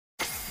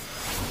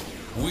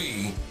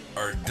We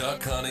are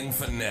duck hunting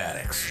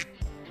fanatics,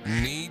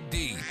 knee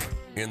deep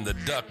in the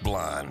duck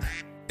blind.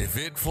 If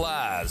it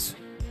flies,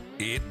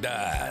 it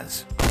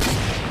dies.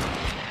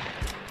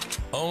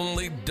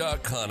 Only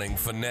duck hunting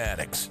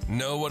fanatics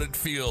know what it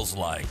feels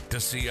like to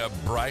see a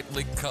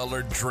brightly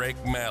colored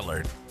Drake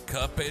mallard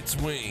cup its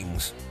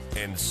wings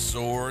and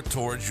soar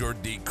towards your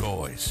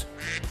decoys.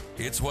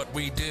 It's what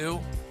we do,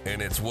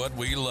 and it's what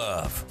we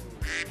love.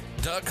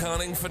 Duck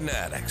hunting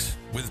fanatics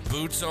with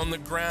boots on the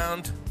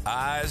ground,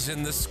 eyes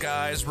in the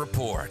skies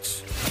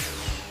reports.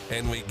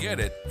 And we get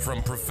it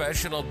from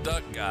professional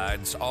duck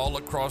guides all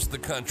across the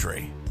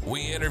country.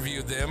 We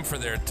interview them for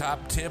their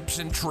top tips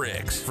and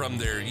tricks from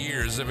their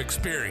years of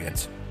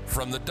experience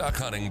from the duck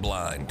hunting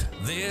blind.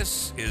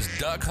 This is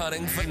Duck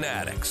Hunting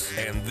Fanatics,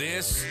 and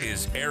this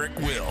is Eric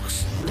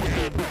Wilkes.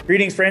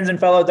 Greetings, friends and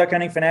fellow duck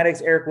hunting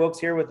fanatics. Eric Wilkes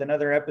here with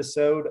another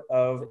episode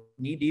of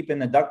Knee Deep in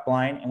the Duck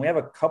Blind. And we have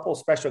a couple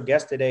special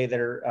guests today that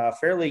are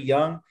fairly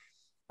young,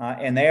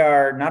 and they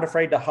are not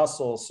afraid to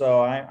hustle.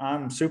 So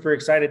I'm super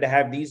excited to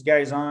have these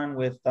guys on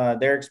with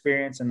their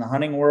experience in the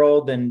hunting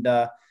world. And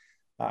I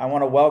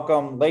want to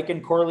welcome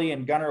Lakin Corley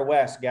and Gunnar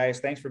West. Guys,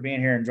 thanks for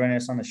being here and joining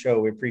us on the show.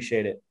 We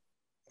appreciate it.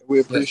 We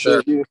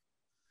appreciate you.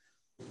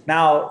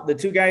 Now, the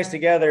two guys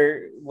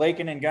together,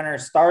 Lakin and Gunnar,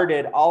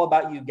 started All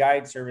About You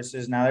Guide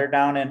Services. Now they're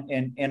down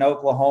in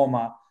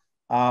Oklahoma.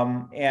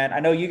 And I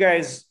know you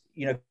guys,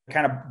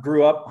 kind of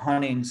grew up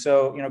hunting.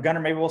 So, Gunnar,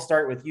 maybe we'll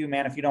start with you,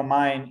 man, if you don't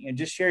mind, and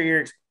just share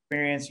your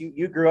experience.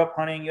 You grew up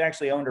hunting. You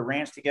actually owned a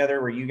ranch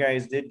together where you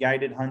guys did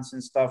guided hunts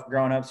and stuff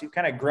growing up. So you've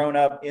kind of grown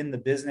up in the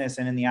business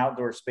and in the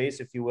outdoor space,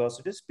 if you will.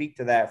 So just speak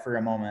to that for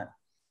a moment.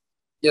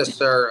 Yes,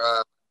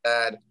 sir.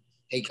 Dad,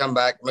 he come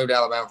back, moved to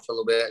Alabama for a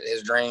little bit.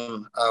 His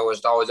dream was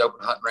to always open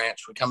a hunting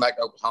ranch. We come back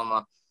to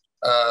Oklahoma,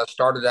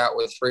 started out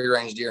with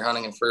free-range deer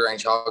hunting and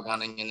free-range hog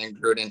hunting, and then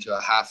grew it into a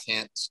high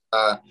fence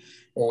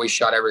where we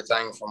shot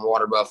everything from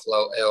water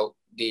buffalo, elk,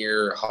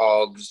 deer,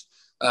 hogs.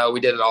 We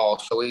did it all.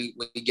 So we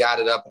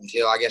guided up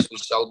until I guess we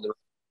sold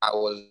I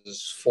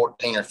was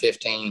 14 or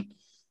 15.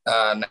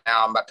 Now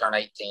I'm about to turn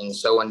 18.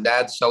 So when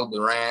Dad sold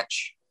the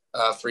ranch,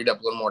 freed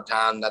up a little more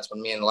time, that's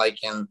when me and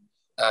Lakin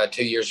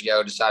 2 years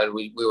ago decided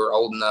we were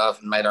old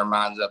enough and made our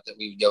minds up that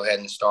we would go ahead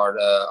and start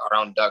our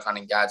own duck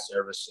hunting guide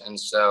service. And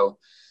so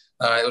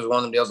it was one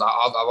of the deals.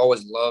 I've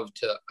always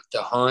loved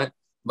to hunt,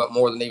 but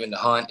more than even to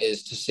hunt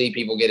is to see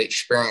people get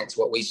experience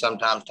what we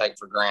sometimes take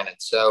for granted.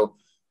 So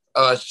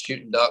us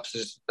shooting ducks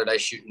is their day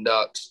shooting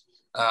ducks.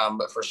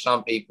 But for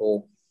some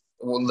people,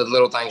 the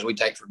little things we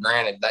take for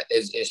granted, that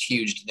is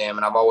huge to them.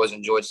 And I've always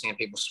enjoyed seeing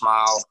people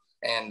smile.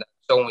 And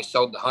so when we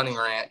sold the hunting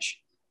ranch,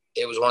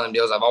 it was one of them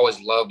deals I've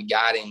always loved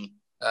guiding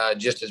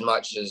just as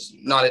much as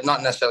not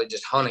necessarily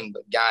just hunting,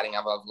 but guiding.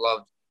 I've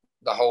loved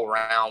the whole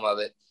realm of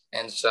it.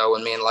 And so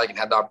when me and Lakin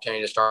had the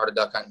opportunity to start a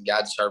duck hunting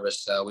guide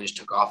service, we just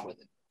took off with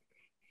it.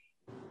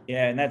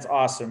 Yeah, and that's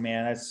awesome,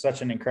 man. That's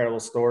such an incredible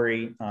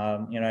story.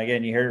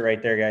 Again, you heard it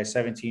right there, guys.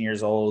 17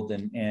 years old,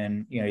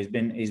 and he's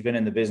been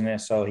in the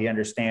business, so he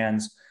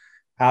understands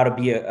how to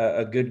be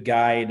a good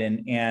guide.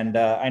 And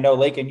I know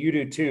Lakin, you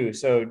do too.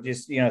 So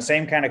just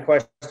same kind of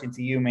question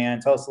to you,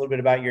 man. Tell us a little bit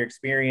about your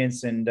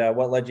experience and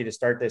what led you to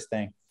start this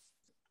thing.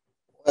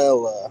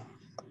 Well,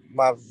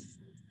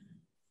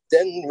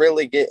 didn't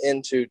really get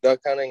into duck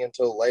hunting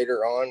until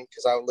later on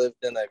because I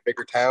lived in a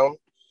bigger town,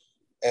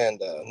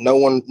 and no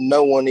one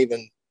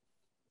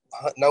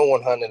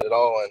hunted at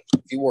all.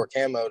 And if you wore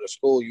camo to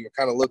school, you were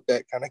kind of looked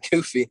at kind of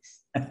goofy.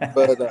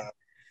 But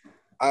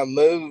I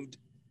moved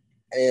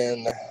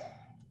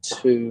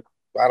into,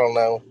 I don't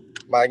know,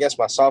 I guess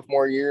my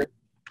sophomore year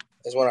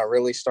is when I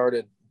really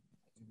started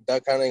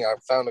duck hunting. I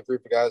found a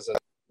group of guys that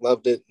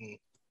loved it, and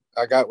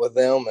I got with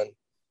them and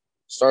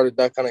started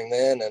duck hunting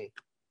then. And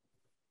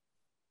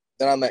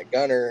then I met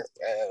Gunnar,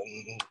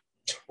 and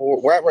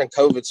right when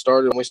COVID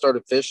started, and we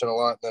started fishing a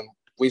lot, and then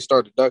we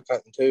started duck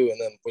hunting too. And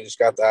then we just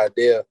got the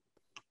idea,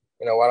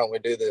 why don't we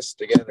do this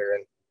together?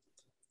 And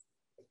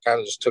it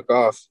kind of just took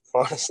off,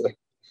 honestly.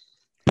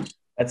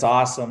 That's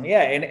awesome.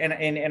 Yeah.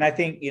 And I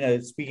think,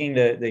 speaking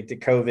to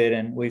COVID,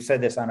 and we've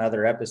said this on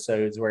other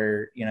episodes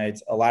where,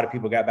 it's a lot of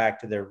people got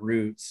back to their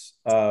roots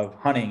of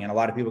hunting, and a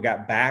lot of people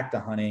got back to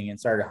hunting and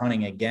started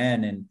hunting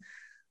again. And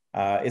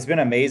it's been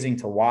amazing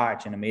to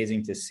watch and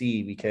amazing to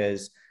see,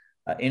 because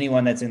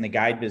anyone that's in the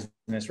guide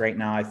business right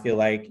now, I feel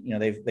like,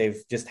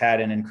 they've just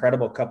had an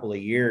incredible couple of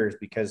years,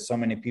 because so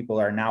many people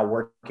are now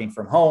working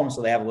from home.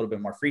 So they have a little bit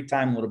more free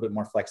time, a little bit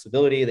more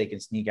flexibility. They can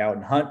sneak out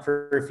and hunt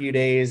for a few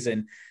days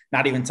and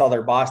not even tell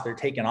their boss they're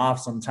taking off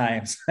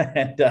sometimes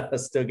and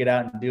still get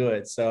out and do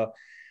it. So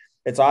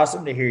it's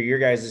awesome to hear your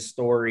guys'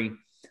 story.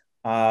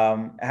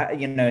 And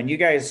you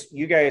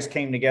guys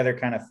came together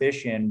kind of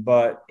fishing,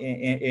 but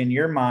in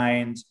your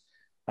mind,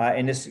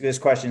 and this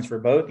question's for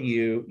both of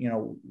you,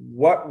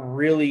 what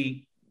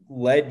really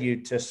led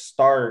you to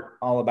start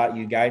All About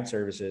You Guide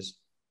Services?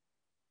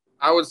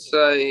 I would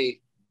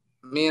say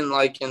me and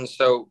Lakin,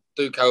 so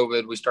through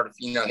COVID, we started,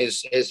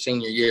 his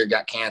senior year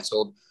got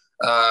canceled.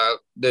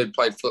 Dude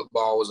played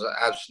football, was an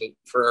absolute,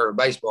 for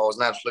baseball, was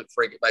an absolute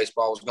freak at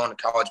baseball, was going to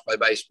college to play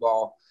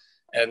baseball.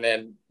 And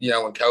then,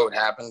 when COVID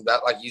happened,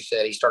 that, like you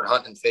said, he started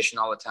hunting and fishing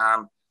all the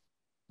time,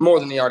 more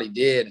than he already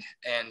did.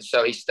 And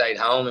so he stayed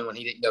home. And when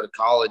he didn't go to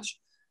college,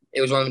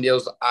 it was one of the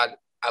deals. I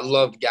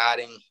loved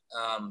guiding.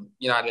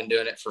 I'd been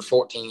doing it for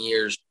 14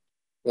 years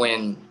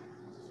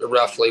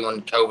roughly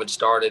when COVID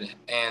started.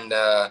 And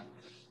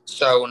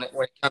so when it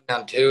came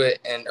down to it,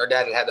 and our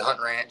dad had the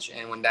hunting ranch,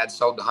 and when Dad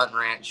sold the hunting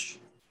ranch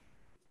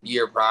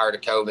year prior to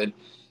COVID,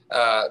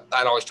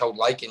 I'd always told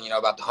Lakin,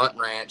 about the hunting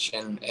ranch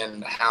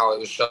and how it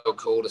was so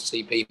cool to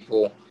see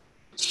people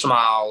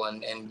smile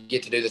and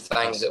get to do the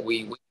things that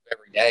we do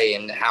every day,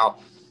 and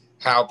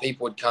how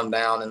people would come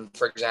down. And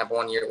for example,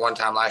 one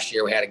time last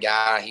year, we had a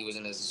guy, he was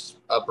in his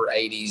upper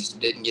 80s,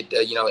 didn't get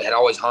to, had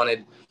always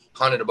hunted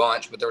a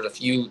bunch, but there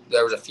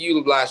was a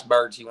few last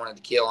birds he wanted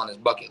to kill on his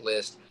bucket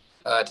list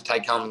to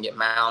take home and get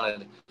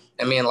mounted.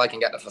 And me and Lakin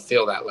got to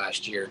fulfill that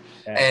last year.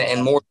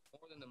 And more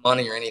than the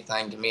money or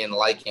anything, to me and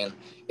Lakin,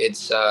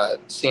 it's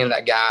seeing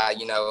that guy,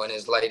 in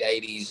his late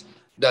 80s,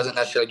 doesn't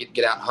necessarily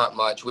get out and hunt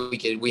much.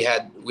 We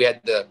had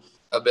the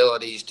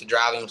abilities to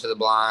drive him to the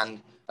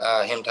blind,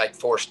 him take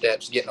 4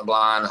 steps, get in the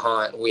blind,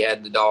 hunt. We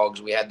had the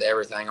dogs, we had the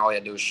everything. All he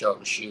had to do was show up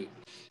and shoot.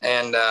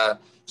 And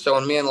so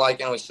when me and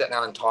Lakin, we sat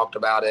down and talked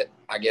about it,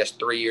 I guess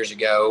 3 years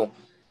ago.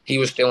 He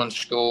was still in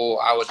school.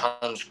 I was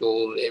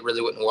homeschooled. It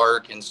really wouldn't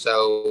work. And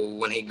so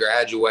when he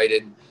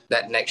graduated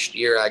that next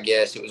year, I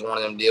guess it was one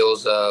of them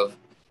deals of,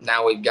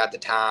 now we've got the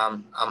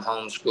time. I'm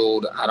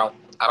homeschooled. I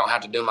don't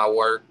have to do my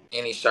work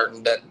any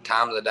certain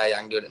time of the day. I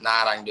can do it at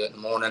night. I can do it in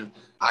the morning.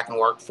 I can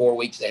work 4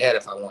 weeks ahead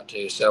if I want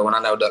to. So when I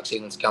know duck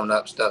season's coming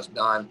up, stuff's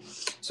done.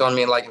 So when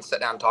me and Lakin sat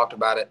down and talked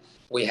about it,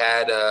 we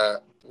had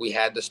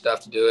the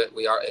stuff to do it.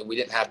 We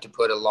didn't have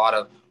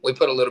to we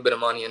put a little bit of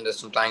money into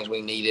some things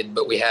we needed,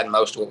 but we had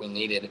most of what we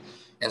needed.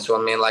 And so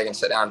when me and Lakin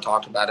sat down and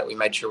talked about it, we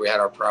made sure we had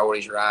our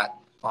priorities right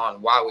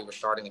on why we were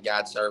starting the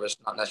guide service,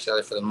 not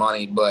necessarily for the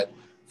money, but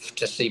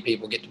to see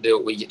people get to do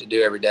what we get to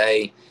do every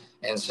day.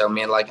 And so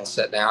me and Lakin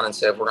sat down and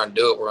said, if we're going to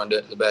do it, we're going to do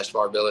it to the best of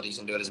our abilities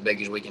and do it as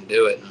big as we can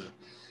do it. And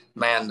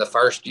man, the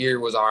first year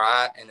was all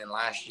right. And then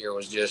last year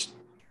was just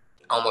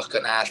almost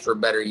couldn't ask for a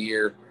better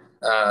year.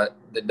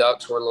 The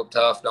ducks were a little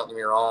tough, don't get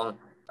me wrong.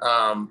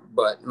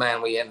 But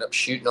man, we ended up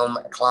shooting them.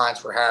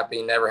 Clients were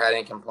happy, never had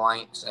any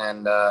complaints.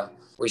 And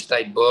we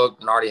stayed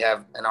booked and already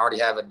have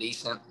a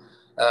decent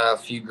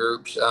few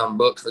groups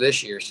booked for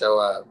this year.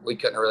 So we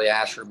couldn't really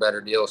ask for a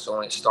better deal. So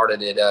when it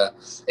started,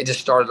 it just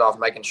started off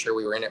making sure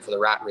we were in it for the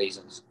right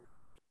reasons.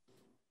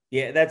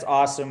 Yeah, that's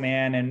awesome,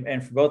 man.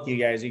 And for both of you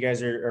guys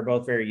are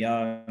both very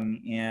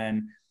young,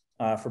 and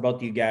for both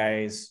of you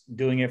guys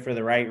doing it for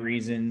the right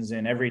reasons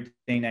and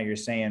everything that you're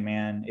saying,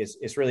 man,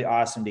 it's really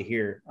awesome to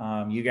hear.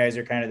 You guys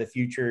are kind of the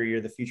future.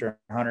 You're the future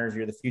hunters.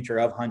 You're the future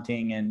of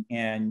hunting,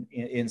 and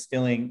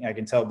instilling, I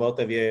can tell both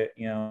of you,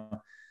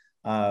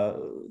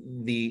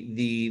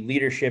 the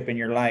leadership in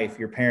your life,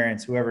 your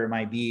parents, whoever it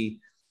might be,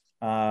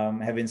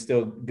 have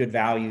instilled good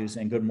values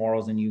and good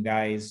morals in you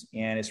guys.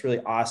 And it's really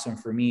awesome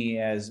for me,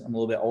 as I'm a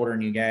little bit older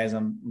than you guys.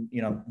 I'm,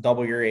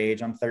 double your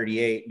age. I'm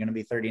 38, going to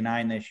be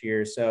 39 this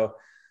year. So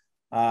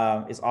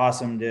it's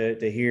awesome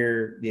to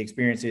hear the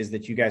experiences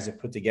that you guys have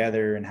put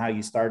together and how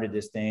you started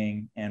this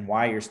thing and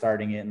why you're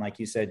starting it. And like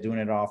you said, doing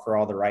it all for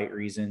all the right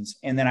reasons.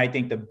 And then I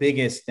think the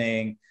biggest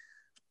thing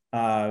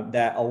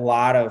that a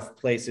lot of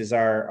places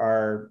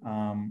are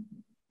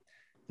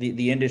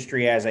the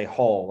industry as a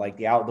whole, like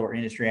the outdoor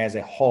industry as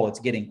a whole, it's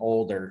getting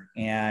older.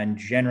 And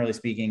generally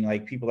speaking,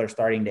 like people are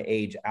starting to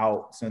age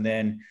out. So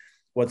then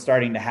what's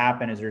starting to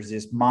happen is there's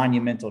this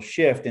monumental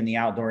shift in the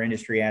outdoor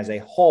industry as a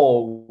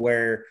whole,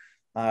 where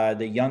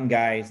the young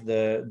guys,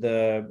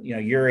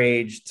 your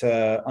age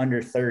to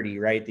under 30,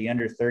 right? The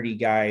under 30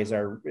 guys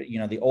are,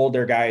 the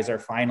older guys are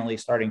finally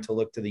starting to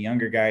look to the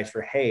younger guys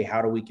for, hey,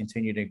 how do we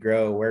continue to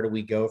grow? Where do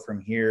we go from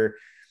here?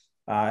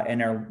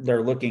 And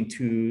they're looking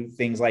to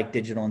things like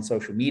digital and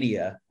social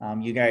media.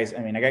 You guys,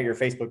 I got your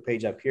Facebook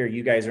page up here.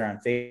 You guys are on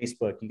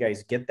Facebook. You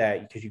guys get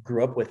that because you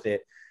grew up with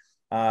it.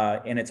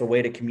 And it's a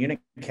way to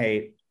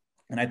communicate.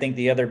 And I think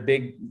the other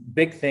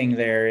big thing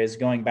there is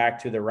going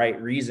back to the right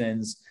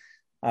reasons,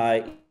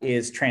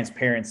 is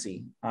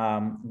transparency.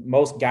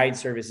 Most guide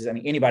services,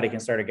 anybody can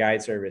start a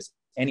guide service.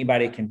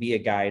 Anybody can be a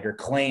guide or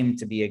claim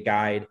to be a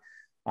guide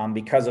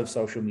because of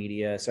social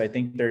media. So I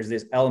think there's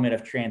this element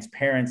of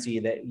transparency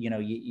that,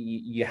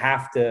 you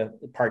have to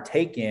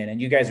partake in,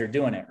 and you guys are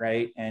doing it,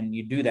 right? And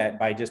you do that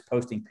by just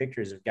posting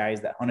pictures of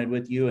guys that hunted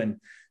with you and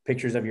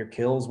pictures of your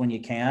kills when you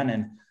can,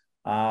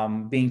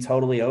 and being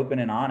totally open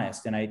and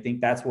honest. And I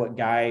think that's what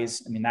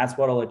that's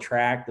what'll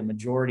attract the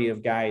majority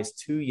of guys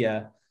to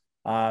you.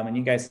 And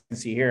you guys can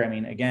see here,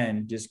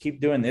 again, just keep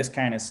doing this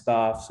kind of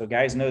stuff so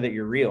guys know that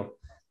you're real.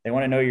 They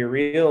want to know you're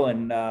real,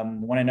 and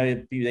want to know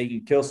that they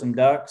can kill some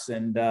ducks,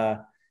 and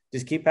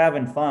just keep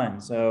having fun.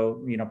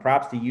 So,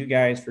 props to you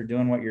guys for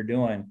doing what you're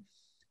doing.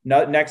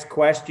 Next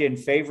question,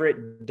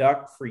 favorite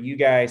duck for you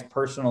guys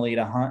personally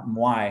to hunt, and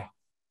why?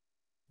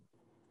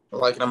 I'm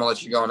going to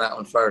let you go on that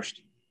one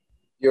first.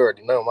 You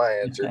already know my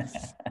answer.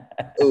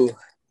 Ooh,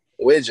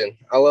 widgeon.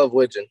 I love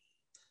widgeon.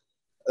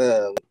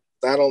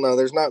 I don't know.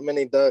 There's not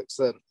many ducks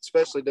that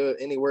especially do it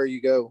anywhere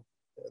you go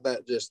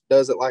that just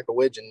does it like a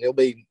widgeon. You'll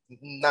be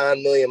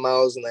 9 million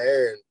miles in the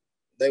air and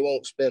they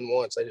won't spin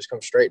once. They just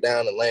come straight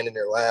down and land in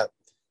your lap.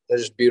 They're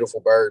just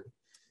beautiful bird.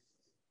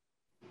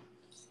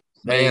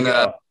 And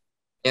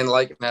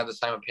Lakin have the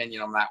same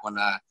opinion on that one.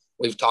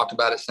 We've talked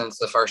about it since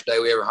the first day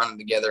we ever hunted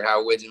together,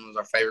 how widgeon was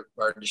our favorite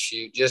bird to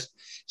shoot, just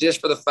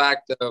for the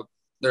fact of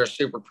they're a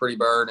super pretty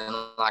bird. And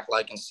like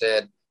Lakin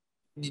said,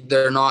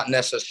 they're not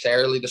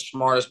necessarily the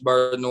smartest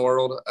bird in the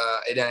world.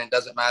 It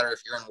doesn't matter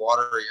if you're in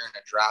water or you're in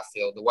a dry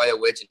field. The way a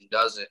widgeon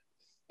does it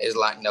is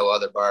like no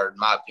other bird, in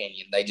my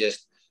opinion.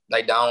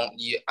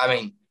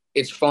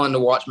 It's fun to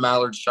watch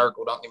mallards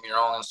circle. Don't get me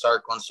wrong, and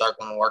circle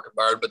and work a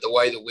bird. But the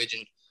way a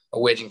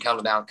widgeon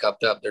comes down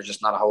cupped up, there's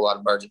just not a whole lot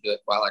of birds that do it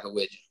quite like a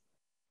widgeon.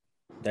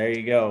 There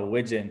you go,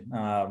 widgeon.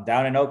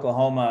 Down in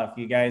Oklahoma, if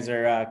you guys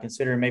are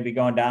considering maybe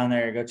going down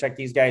there, go check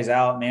these guys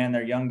out, man.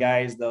 They're young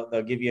guys.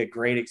 They'll give you a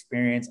great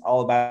experience, all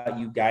about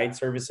you guide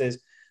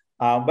services.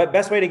 But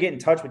best way to get in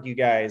touch with you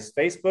guys,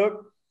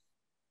 Facebook?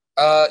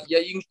 Yeah,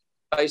 you can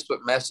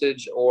Facebook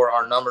message, or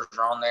our numbers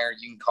are on there.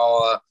 You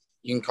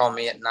can call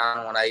me at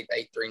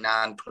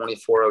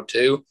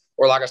 918-839-2402.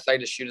 Or like I say,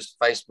 just shoot us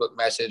a Facebook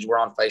message. We're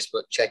on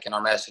Facebook checking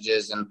our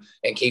messages and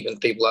keeping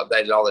people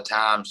updated all the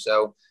time.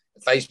 So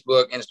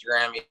Facebook,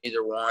 Instagram,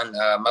 either one.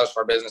 Most of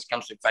our business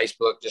comes through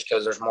Facebook just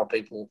because there's more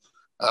people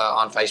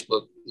on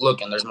Facebook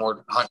looking. There's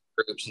more hunting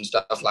groups and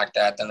stuff like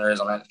that than there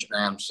is on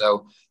Instagram.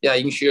 So, yeah,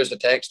 you can shoot us a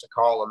text, a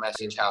call, a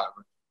message,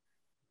 however.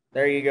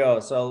 There you go.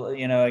 So,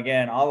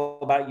 again, all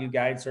about you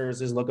guide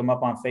services. Look them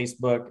up on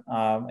Facebook.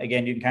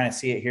 Again, you can kind of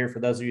see it here for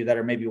those of you that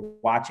are maybe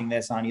watching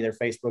this on either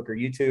Facebook or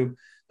YouTube.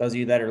 Those of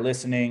you that are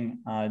listening,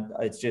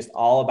 it's just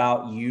all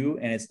about you,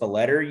 and it's the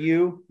letter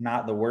U,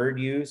 not the word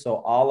you. So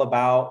all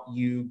about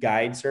you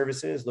guide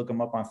services. Look them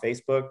up on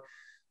Facebook.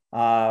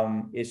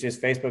 It's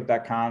just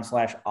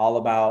facebook.com/all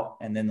about,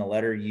 and then the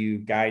letter U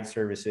guide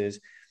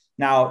services.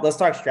 Now let's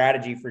talk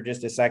strategy for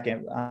just a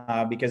second,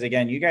 because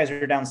again, you guys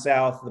are down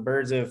south. The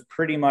birds have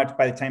pretty much,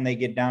 by the time they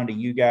get down to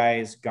you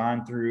guys,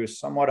 gone through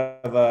somewhat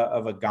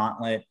of a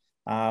gauntlet.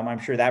 I'm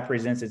sure that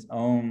presents its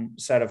own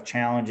set of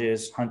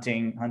challenges,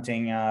 hunting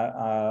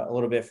a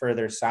little bit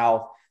further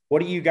south.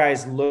 What do you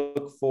guys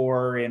look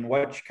for, and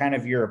what's kind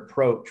of your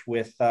approach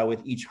with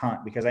each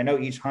hunt? Because I know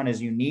each hunt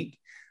is unique,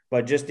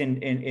 but just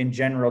in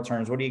general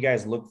terms, what do you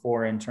guys look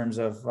for in terms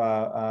of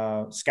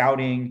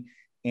scouting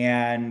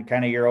and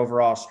kind of your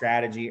overall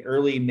strategy,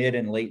 early, mid,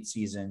 and late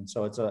season?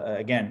 So it's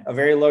again, a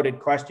very loaded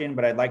question,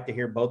 but I'd like to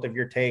hear both of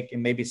your take,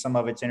 and maybe some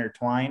of it's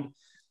intertwined.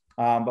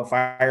 But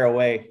fire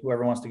away,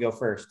 whoever wants to go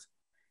first.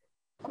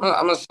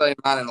 I'm going to say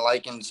mine and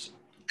Lakin's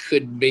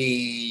could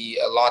be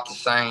a lot the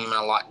same and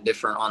a lot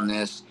different on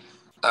this.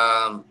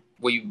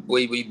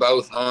 We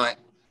both hunt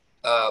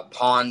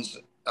ponds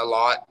a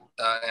lot.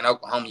 In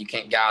Oklahoma, you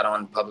can't guide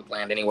on public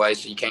land anyway,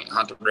 so you can't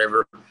hunt the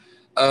river.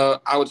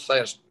 I would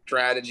say a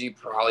strategy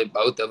probably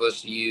both of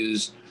us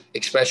use,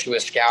 especially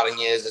with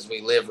scouting, is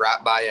we live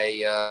right by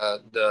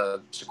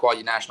the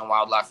Sequoia National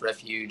Wildlife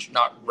Refuge.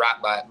 Not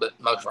right by it, but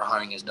most of our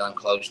hunting is done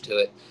close to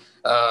it.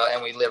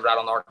 And we live right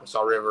on the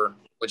Arkansas River,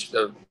 which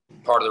the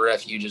part of the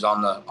refuge is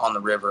on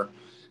the river.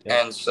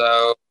 Yeah. And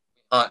so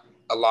we hunt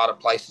a lot of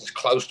places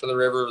close to the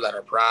river that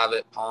are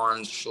private,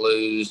 ponds,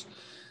 sloughs.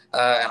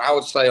 And I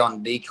would say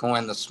on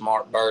decoying the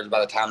smart birds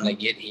by the time they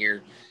get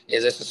here,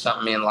 this is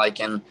something me and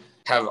Lakin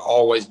have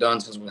always done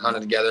since we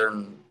hunted together,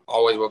 and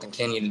always will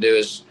continue to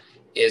do,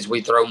 is we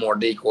throw more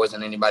decoys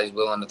than anybody's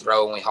willing to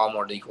throw, and we haul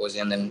more decoys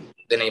in than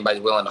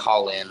anybody's willing to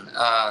haul in.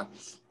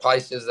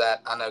 Places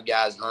that I know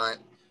guys hunt,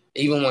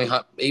 we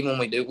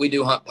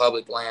do hunt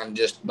public land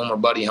just when we're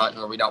buddy hunting,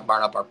 where we don't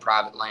burn up our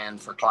private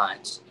land for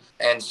clients.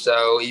 And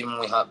so even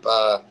when we hunt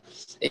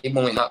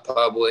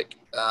public,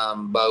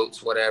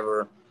 boats,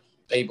 whatever,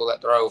 people that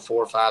throw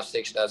 4, 5,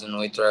 6 dozen,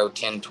 we throw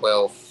 10,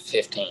 12,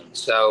 15.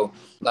 So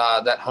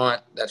that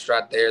hunt, that's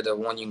right there, the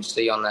one you can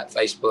see on that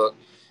Facebook,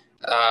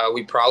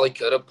 we probably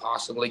could have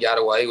possibly got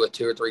away with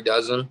 2 or 3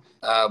 dozen,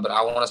 but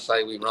I want to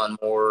say we run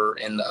more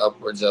in the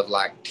upwards of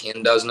like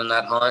 10 dozen in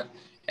that hunt,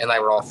 and they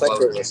were all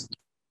floating.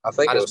 I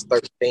think it was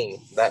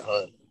 13, that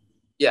hunt.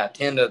 Yeah,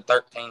 10 to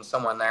 13,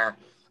 somewhere in there.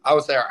 I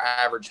would say our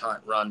average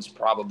hunt runs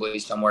probably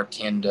somewhere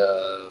 10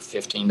 to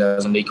 15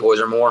 dozen decoys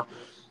or more.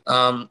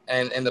 And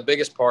the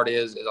biggest part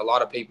is a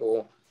lot of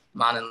people,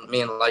 me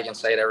and Lakin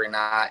say it every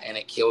night, and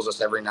it kills us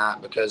every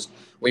night because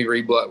we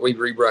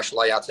rebrush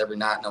layouts every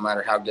night, no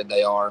matter how good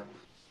they are.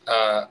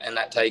 And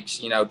that takes,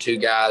 2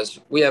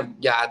 guys. We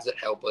have guides that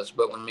help us,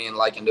 but when me and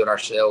Lakin do it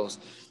ourselves,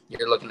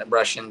 you're looking at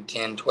brushing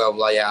 10, 12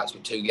 layouts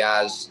with 2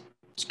 guys.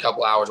 It's a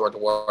couple hours worth of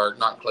work,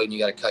 not including you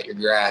got to cut your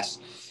grass.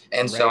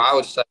 And right. So I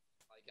would say,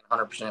 like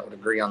 100% would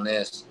agree on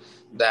this,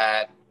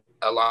 that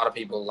a lot of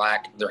people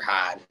lack their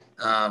hide.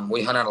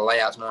 We hunt out of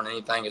layouts more than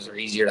anything because they're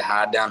easier to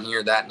hide down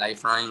here, that and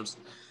A-frames.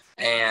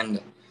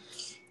 And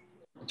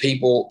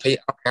people, I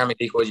don't care how many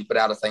decoys you put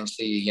out, if things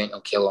see you ain't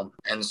going to kill them.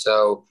 And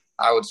so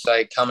I would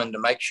say coming to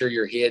make sure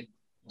you're hid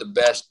the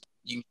best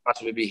you can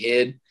possibly be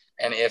hid.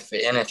 And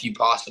if you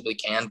possibly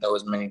can, throw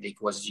as many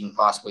decoys as you can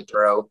possibly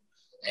throw.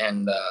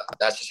 And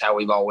that's just how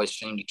we've always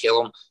seemed to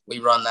kill them. We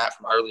run that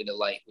from early to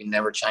late. We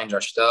never change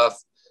our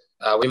stuff.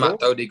 We might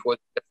throw decoys,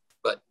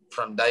 but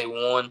from day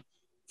one,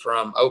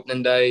 from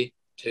opening day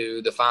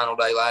to the final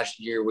day last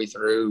year, we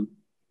threw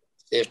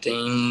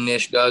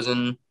 15-ish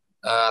dozen.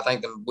 I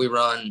think we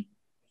hunted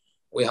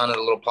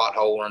a little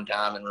pothole one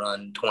time and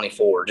run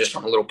 24 just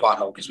from a little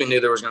pothole because we knew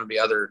there was going to be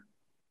other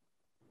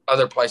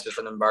places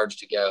for them birds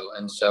to go.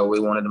 And so we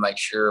wanted to make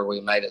sure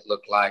we made it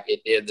look like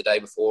it did the day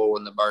before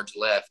when the birds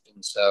left.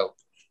 And so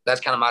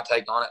that's kind of my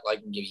take on it.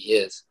 Like, can give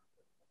you his.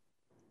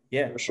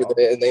 Yeah, for sure.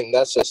 And then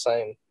that's the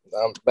same.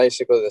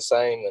 Basically the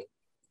same. And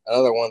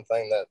another one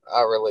thing that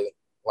I really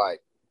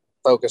like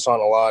focus on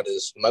a lot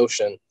is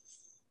motion.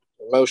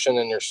 Motion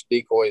in your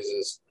decoys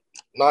is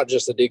not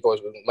just the decoys,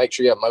 but make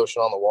sure you have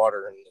motion on the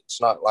water, and it's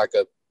not like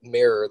a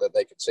mirror that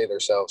they can see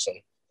themselves in.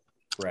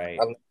 Right.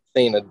 I've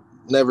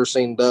never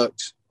seen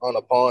ducks on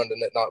a pond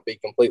and it not be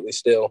completely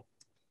still.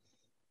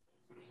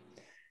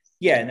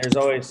 Yeah, and there's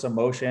always some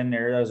motion.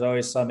 There's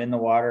always some in the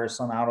water,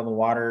 some out of the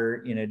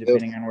water,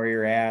 depending on where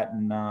you're at.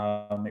 And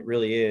it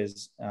really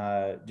is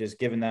just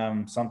giving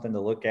them something to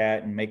look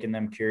at and making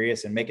them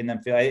curious and making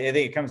them feel. I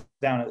think it comes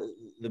down to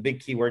the big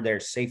key word there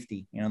is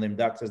safety. Them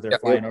ducks as they're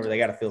flying over, they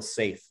got to feel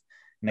safe.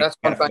 And that's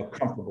one thing. Feel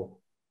comfortable.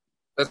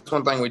 That's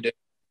one thing we do.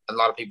 A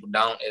lot of people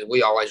don't. Is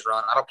we always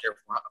run. I don't care if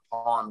we're hunting a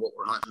pond, what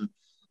we're hunting.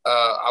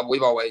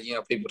 We've always,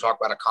 people talk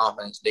about a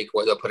confidence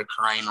decoy. They'll put a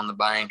crane on the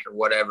bank or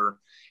whatever.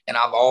 And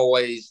I've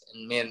always,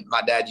 and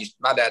my dad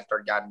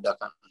started guiding duck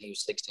hunting when he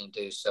was 16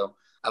 too. So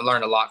I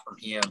learned a lot from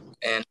him.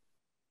 And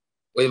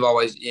we've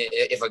always,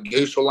 if a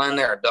goose will land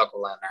there, a duck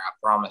will land there, I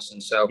promise.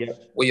 And so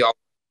we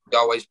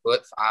always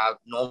put 5.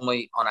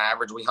 Normally, on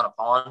average, we hunt a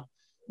pond.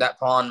 That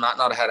pond might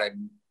not have had a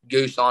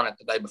goose on it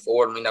the day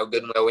before, and we know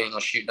good and well we ain't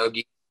gonna shoot no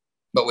geese.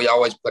 But we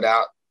always put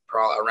out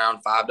probably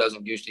around 5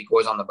 dozen goose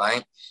decoys on the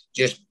bank,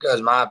 just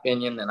because my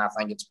opinion, and I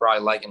think it's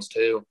probably Lakin's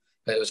too,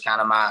 but it was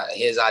kind of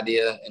his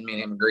idea, and me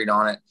and him agreed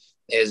on it,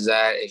 is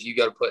that if you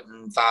go to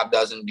putting 5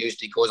 dozen goose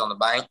decoys on the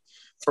bank,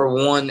 for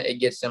one, it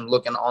gets them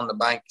looking on the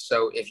bank.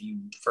 So if you,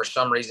 for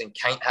some reason,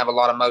 can't have a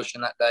lot of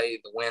motion that day,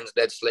 the wind's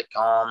dead slick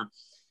calm,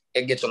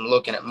 it gets them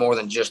looking at more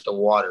than just the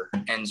water.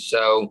 And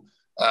so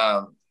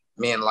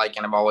me and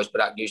Lakin have always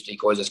put out goose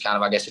decoys as kind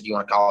of, I guess if you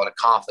want to call it a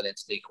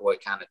confidence decoy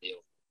kind of deal.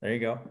 There you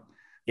go.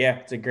 Yeah,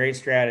 it's a great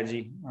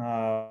strategy.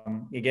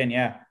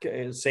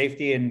 Again,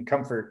 safety and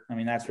comfort. I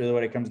mean, that's really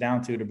what it comes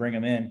down to bring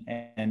them in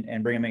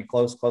and bring them in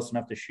close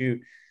enough to shoot.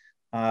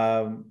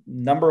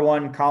 Number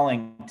one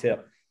calling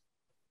tip.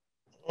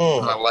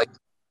 Calling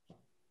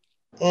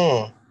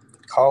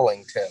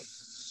tip.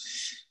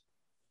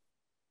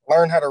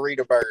 Learn how to read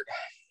a bird,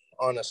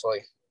 honestly.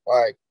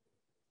 Like,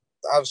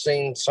 I've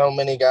seen so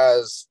many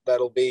guys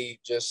that'll be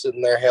just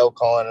sitting there hell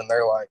calling, and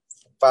they're like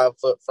 5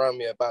 foot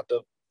from you about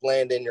to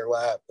land in your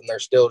lap, and they're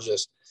still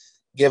just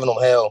giving them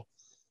hell,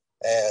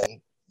 and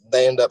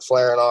they end up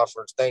flaring off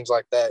or things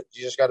like that.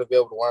 You just got to be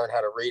able to learn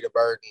how to read a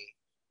bird and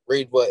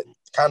read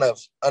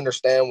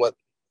understand what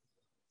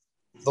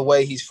the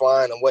way he's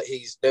flying and what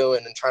he's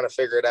doing and trying to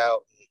figure it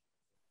out.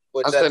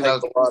 Which that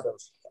takes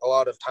a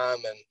lot of time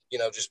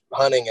and, just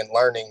hunting and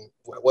learning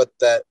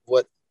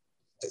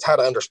how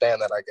to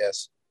understand that, I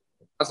guess.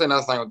 I'd say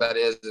another thing with that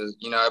is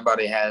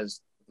everybody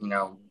has,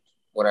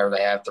 whatever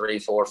they have, 3,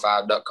 4,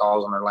 5 duck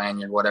calls on their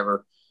lanyard,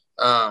 whatever.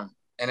 And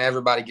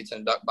everybody gets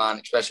in a duck bind,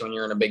 especially when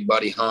you're in a big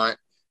buddy hunt,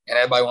 and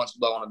everybody wants to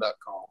blow on a duck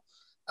call.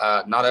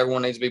 Not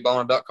everyone needs to be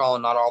blowing a duck call,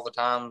 and not all the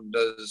time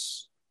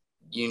does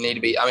you need to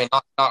be. I mean,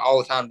 not all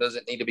the time does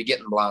it need to be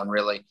getting blown,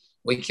 really.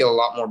 We kill a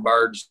lot more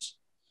birds,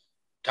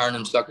 turn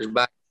them suckers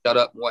back, shut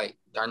up and wait.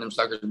 Turn them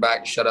suckers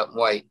back, shut up and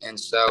wait. And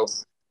so,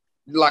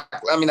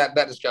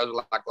 that just goes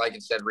like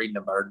Lakin said, reading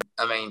a bird.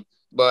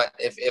 But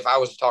if I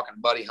was talking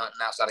buddy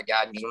hunting outside of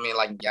guiding, because me and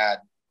Lakin guide,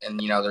 and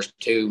there's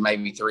 2,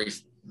 maybe 3,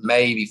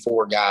 maybe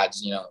 4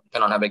 guides,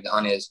 depending on how big the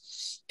hunt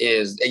is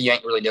you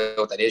ain't really dealing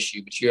with that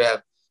issue. But you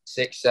have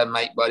 6, 7,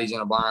 8 buddies in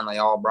a blind. They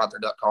all brought their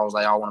duck calls.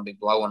 They all want to be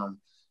blowing them.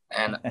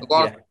 And a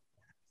lot of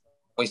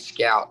we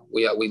scout.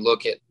 We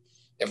look at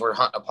if we're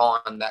hunting a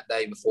pond that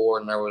day before,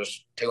 and there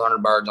was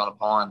 200 birds on a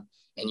pond,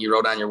 and you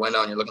roll down your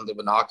window and you're looking through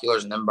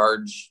binoculars, and them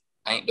birds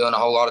ain't doing a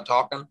whole lot of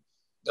talking.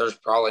 There's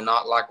probably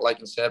not, like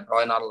Lakin said,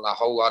 probably not a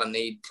whole lot of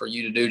need for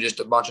you to do just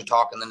a bunch of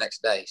talking the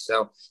next day.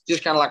 So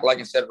just kind of like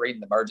Lakin said,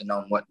 reading the birds and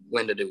knowing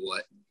when to do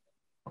what.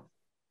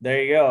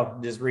 There you go.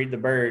 Just read the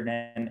bird.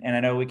 And I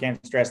know we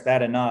can't stress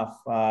that enough.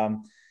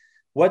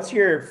 What's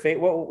your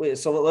favorite?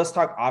 So let's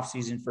talk off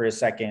season for a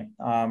second.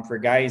 For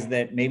guys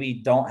that maybe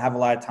don't have a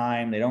lot of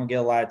time, they don't get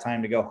a lot of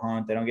time to go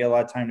hunt, they don't get a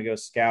lot of time to go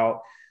scout.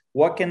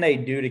 What can they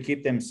do to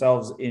keep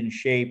themselves in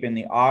shape in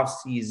the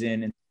off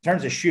season in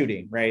terms of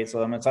shooting, right?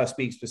 So I'm going to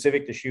speak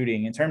specific to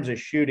shooting. In terms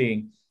of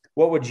shooting,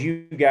 what would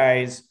you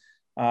guys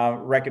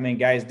recommend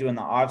guys do in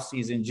the off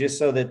season, just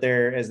so that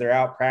as they're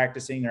out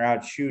practicing, they're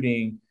out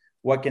shooting,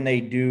 what can they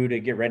do to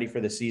get ready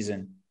for the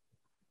season?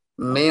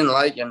 Me and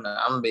Lakin,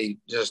 I'm going to be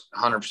just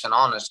 100%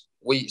 honest.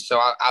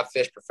 I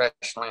fish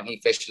professionally, and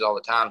he fishes all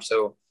the time.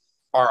 So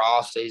our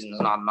off season is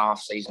not an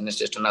off season. It's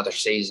just another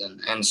season.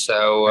 And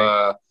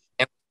so,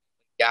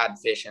 guide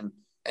fishing.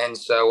 And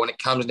so when it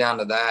comes down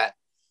to that,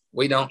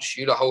 we don't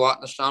shoot a whole lot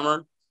in the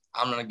summer.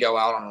 I'm going to go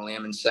out on a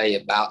limb and say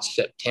about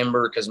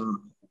September, because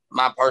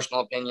my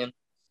personal opinion,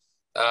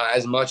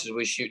 as much as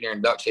we shoot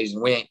during duck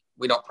season,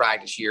 we don't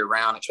practice year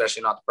round,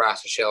 especially not the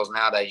price of shells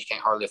nowadays. You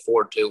can't hardly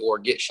afford to or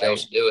get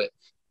shells to do it.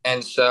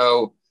 And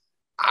so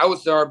I would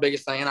say our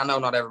biggest thing, and I know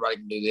not everybody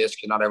can do this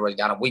because not everybody's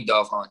got it, we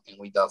dove hunt, and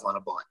we dove hunt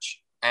a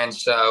bunch. And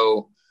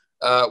so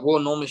we'll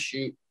normally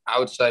shoot, I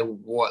would say,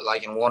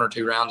 like in 1 or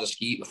 2 rounds of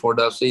skeet before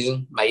dove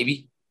season,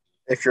 maybe.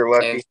 If you're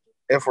lucky.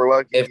 If we're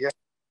lucky, yeah.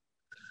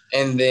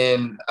 And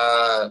then,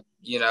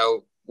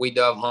 we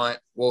dove hunt.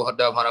 We'll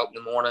dove hunt open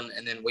in the morning,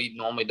 and then we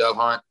normally dove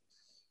hunt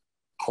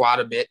quite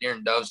a bit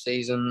during dove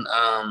season.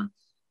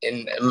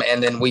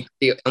 And then we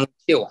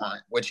teal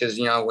hunt, which is,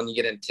 when you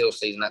get into teal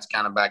season, that's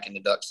kind of back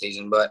into duck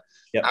season. But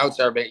yep. I would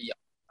say our big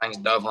things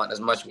dove hunt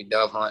as much as we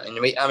dove hunt. And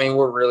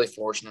we're really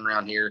fortunate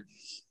around here.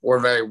 We're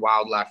very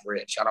wildlife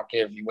rich. I don't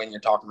care when you're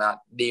talking about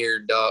deer,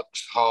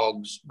 ducks,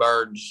 hogs,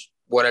 birds,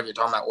 whatever you're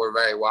talking about. We're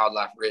very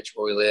wildlife rich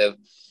where we live.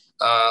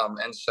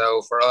 And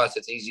so for us,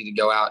 it's easy to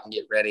go out and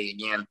get ready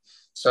again.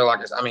 So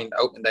opening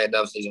day of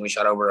dove season, we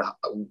shot over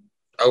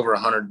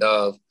 100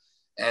 dove.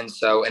 And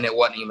it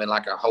wasn't even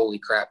like a holy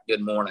crap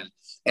good morning.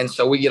 And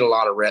so we get a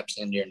lot of reps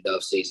in during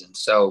dove season.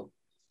 So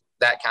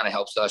that kind of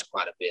helps us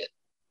quite a bit.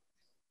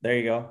 There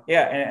you go.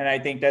 Yeah. And I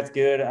think that's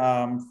good.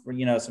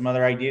 For, some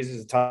other ideas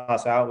to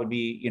toss out would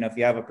be, if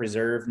you have a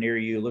preserve near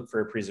you, look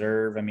for a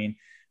preserve.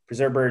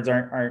 Preserve birds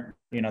aren't,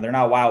 they're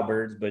not wild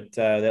birds, but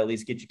they at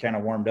least get you kind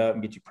of warmed up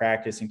and get you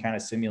practice and kind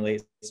of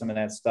simulate some of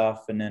that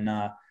stuff. And then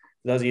for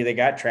those of you that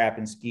got trap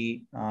and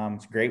skeet,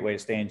 it's a great way to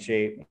stay in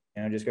shape.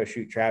 Just go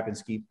shoot trap and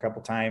skeet a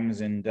couple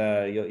times, and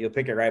you'll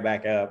pick it right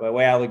back up. But the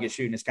way I look at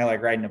shooting, it's kind of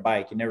like riding a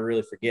bike. You never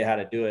really forget how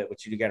to do it,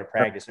 but you got to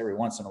practice every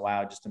once in a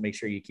while just to make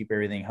sure you keep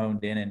everything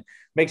honed in and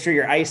make sure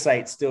your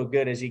eyesight's still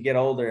good as you get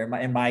older.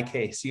 In my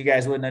case, you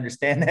guys wouldn't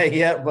understand that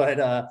yet, but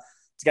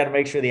it's got to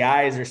make sure the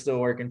eyes are still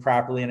working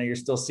properly and you're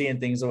still seeing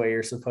things the way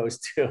you're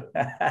supposed to.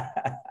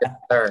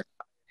 Sure.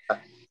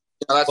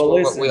 That's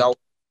what we all.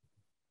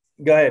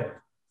 Go ahead.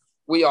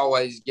 We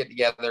always get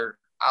together.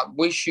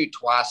 We shoot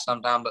twice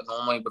sometimes, but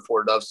normally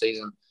before dove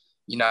season,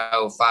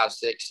 5,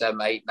 6,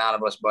 7, 8, 9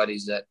 of us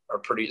buddies that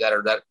are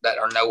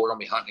know we're going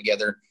to be hunting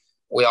together.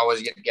 We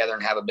always get together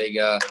and have a big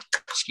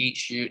skeet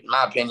shoot.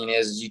 My opinion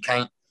is you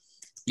can't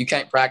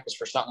practice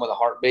for something with a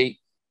heartbeat,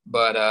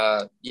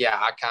 but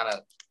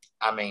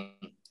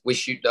we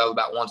shoot dove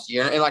about once a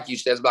year. And like you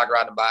said, it's like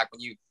riding a bike.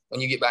 When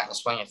you get back in the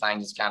swing of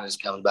things, it kind of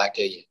just comes back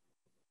to you.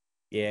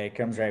 Yeah, it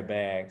comes right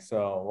back.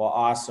 So, well,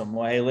 awesome.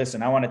 Well, hey,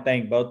 listen, I want to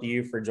thank both of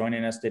you for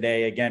joining us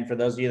today. Again, for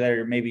those of you that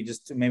are maybe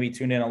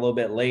tuned in a little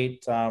bit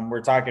late,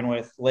 we're talking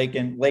with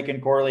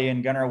Lakin Corley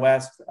and Gunnar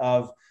West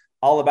of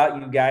All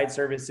About You Guide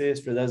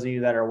Services. For those of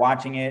you that are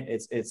watching it,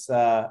 it's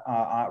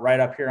right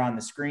up here on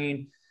the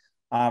screen.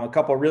 A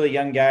couple of really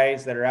young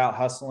guys that are out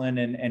hustling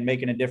and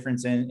making a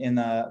difference in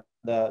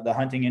the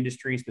hunting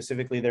industry,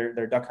 specifically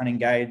their duck hunting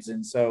guides.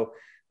 And so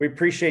we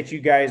appreciate you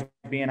guys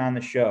being on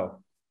the show.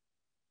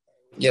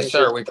 Yes,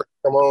 sir. We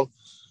come on.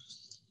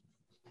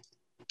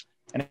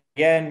 And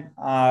again,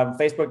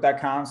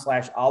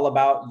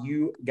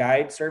 facebook.com/allaboutU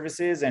guide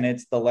services. And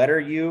it's the letter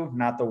U,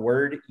 not the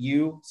word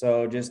you.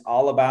 So just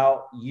All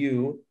About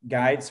You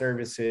Guide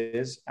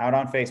Services out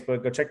on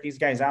Facebook. Go check these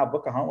guys out,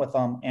 book a hunt with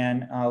them.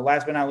 And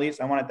last but not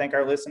least, I want to thank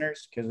our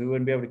listeners, because we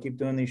wouldn't be able to keep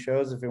doing these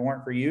shows if it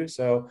weren't for you.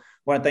 So I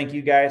want to thank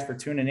you guys for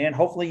tuning in.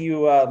 Hopefully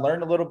you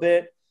learned a little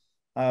bit,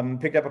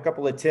 picked up a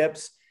couple of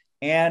tips.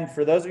 And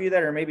for those of you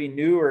that are maybe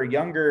new or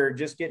younger,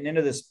 just getting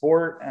into the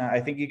sport, I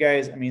think you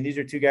guys, these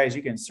are two guys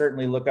you can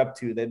certainly look up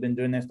to. They've been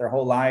doing this their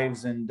whole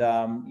lives. And,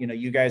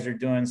 you guys are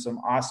doing some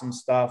awesome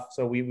stuff.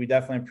 So we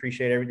definitely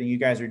appreciate everything you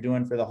guys are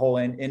doing for the whole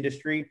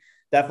industry.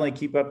 Definitely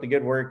keep up the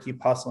good work.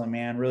 Keep hustling,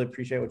 man. Really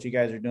appreciate what you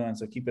guys are doing.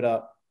 So keep it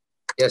up.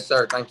 Yes,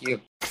 sir. Thank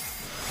you.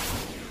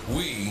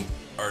 We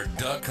are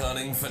duck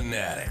hunting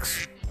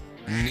fanatics,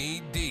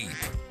 knee deep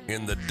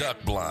in the duck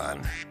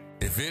blind.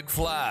 If it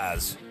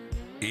flies,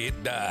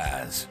 it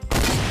dies.